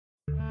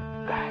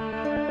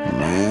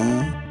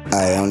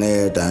Ayy, on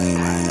everything,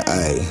 man.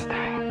 Ayy.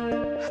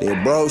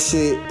 Yeah, bro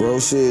shit.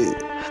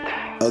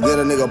 I'll get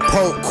a nigga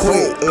poke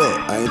quick. Look,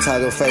 I ain't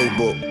talking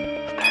Facebook.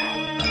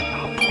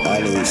 I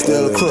need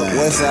still a crook,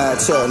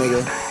 WestSide chuck,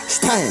 nigga.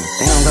 Stain,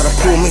 damn, gotta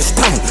pull me a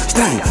stain.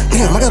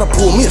 Damn, I gotta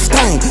pull me a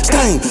stain.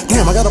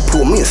 Damn, I gotta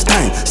pull me a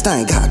stain.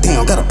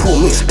 Goddamn, gotta pull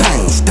me a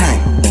stain.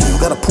 Damn,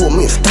 gotta pull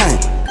me a stain.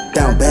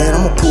 Down bad,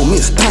 I'ma pull me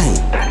a stain.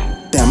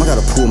 Damn, I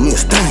gotta pull me a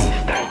stain.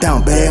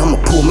 Down bad, I'ma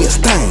pull me a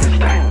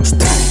stain.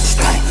 Stain.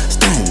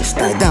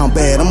 Down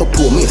bad, I'ma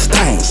pull me a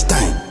stain.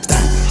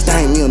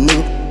 Stain me a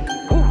nigga.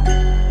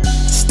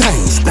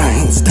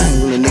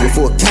 Stain with a nigga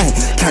for a cane.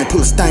 Can't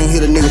put a stain,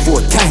 hit a nigga for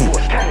a cane.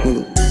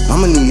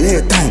 I'ma need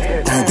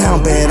everything.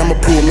 Down bad, I'ma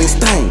pull me a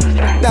stain.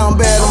 Down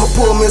bad, I'ma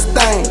pull me a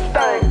stain.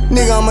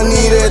 Nigga, I'ma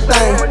need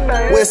everything.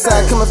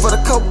 WestSide coming for the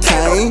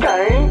cocaine.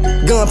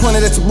 Gun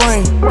pointed at your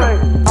brain.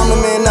 I'm the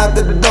man out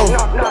the door.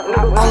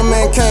 I'm the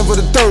man came for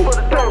the dope.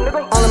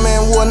 I'm the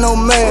man who no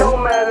man.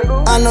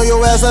 I know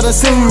your ass, I done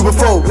seen you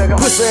before.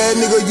 Pussy ass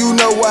nigga, you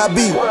know who I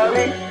be.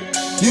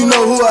 You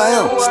know who I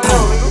am.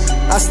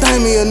 I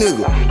stain me a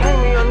nigga.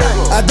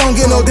 I don't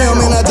get no damn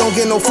man, I don't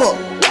get no fuck.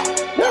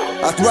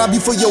 I rob you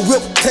for your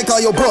whip, take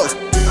all your bucks.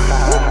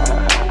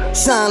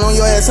 Shine on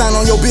your ass, shine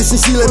on your bitch, and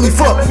she let me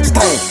fuck.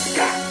 Stain.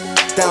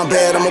 Down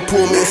bad, I'ma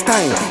pull me a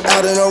stain.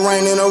 Out in the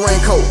rain, in a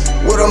raincoat,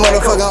 with a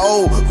motherfucking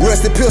old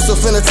rusted pistol,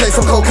 finna take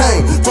some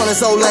cocaine. From this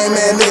old lame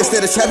man nigga,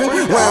 instead of trapping,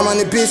 round on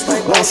the bitch,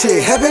 won't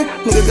shit happen.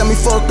 Nigga got me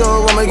fucked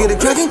up, I'ma get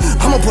it cracking.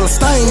 I'ma pull a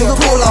stain, nigga,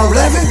 pull off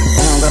laughing.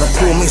 Damn, gotta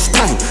pull me a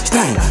stain.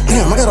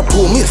 Damn, I gotta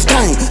pull me a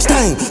stain.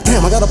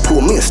 Damn, I gotta pull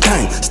me a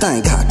stain.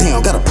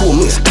 Goddamn, gotta pull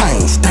me a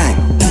stain.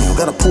 Damn,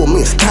 gotta pull me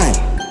a stain.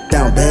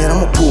 Down bad,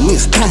 I'ma pull me a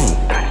stain.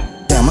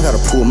 Damn, I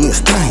gotta pull me a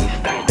stain.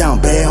 Down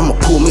bad, I'ma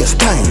pull me a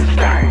stain.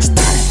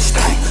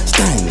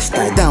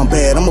 Stain. Down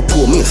bad, I'ma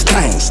pull me a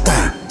stain.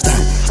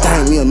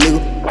 Stain me a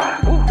nigga.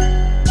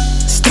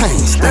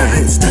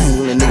 Stain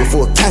with a nigga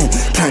for a cane.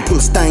 Can't put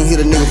a stain, hit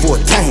a nigga for a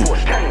cane.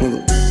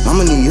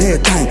 I'ma need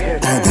everything.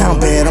 Down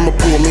bad, I'ma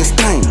pull me a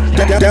stain.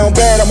 Down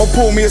bad, I'ma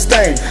pull me a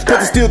stain.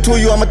 Put the steel to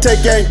you, I'ma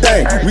take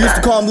everything. We used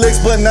to call them licks,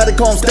 but now they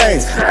call them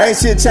stains. Ain't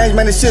shit changed,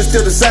 man, this shit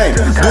still the same.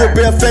 Do it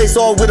bare face,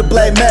 all with a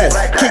black mask.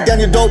 Kick down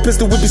your dope,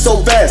 pistol whip you so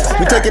fast.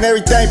 We taking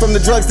everything from the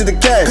drugs to the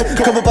cash.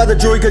 Come up out the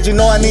jewelry, cause you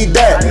know I need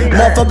that.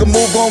 Motherfucker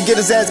move, gon' get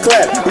his ass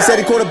clapped. He said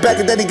he quarterback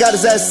and then he got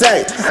his ass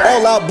sacked.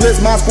 All out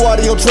blitz, my squad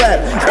in your trap.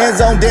 End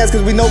zone dance,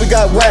 cause we know we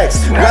got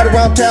wax. Ride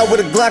around town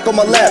with a Glock on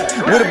my lap.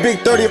 With a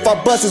big 30 if I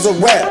bust is a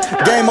rap.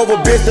 Game over,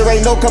 bitch, there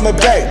ain't no coming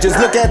back. Just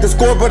look at the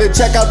scoreboard and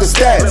check out the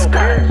stats.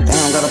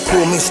 Damn, gotta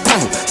pull me a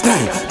stain.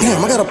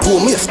 Damn, I gotta pull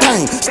me a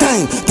stain.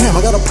 Damn,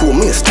 I gotta pull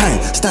me a stain.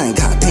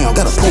 Goddamn,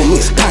 gotta pull me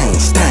a stain.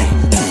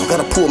 Damn,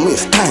 gotta pull me a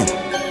stain.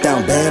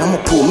 Down bad, I'ma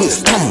pull me a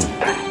stain.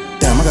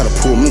 Damn, I gotta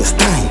pull me a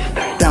stain.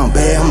 Down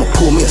bad, I'ma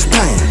pull me a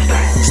stain.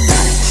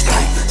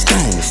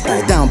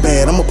 Stain. Down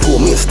bad, I'ma pull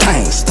me a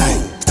stain.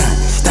 Stain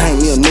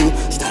me a nigga.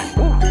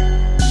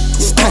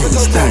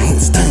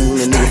 Stain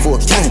with a nigga for a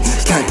cane.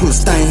 Can't put a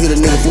stain, hit a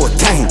nigga for a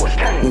cane.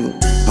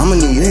 I'ma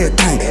need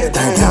everything.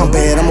 Down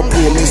bad, I'ma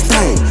pull me a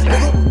stain.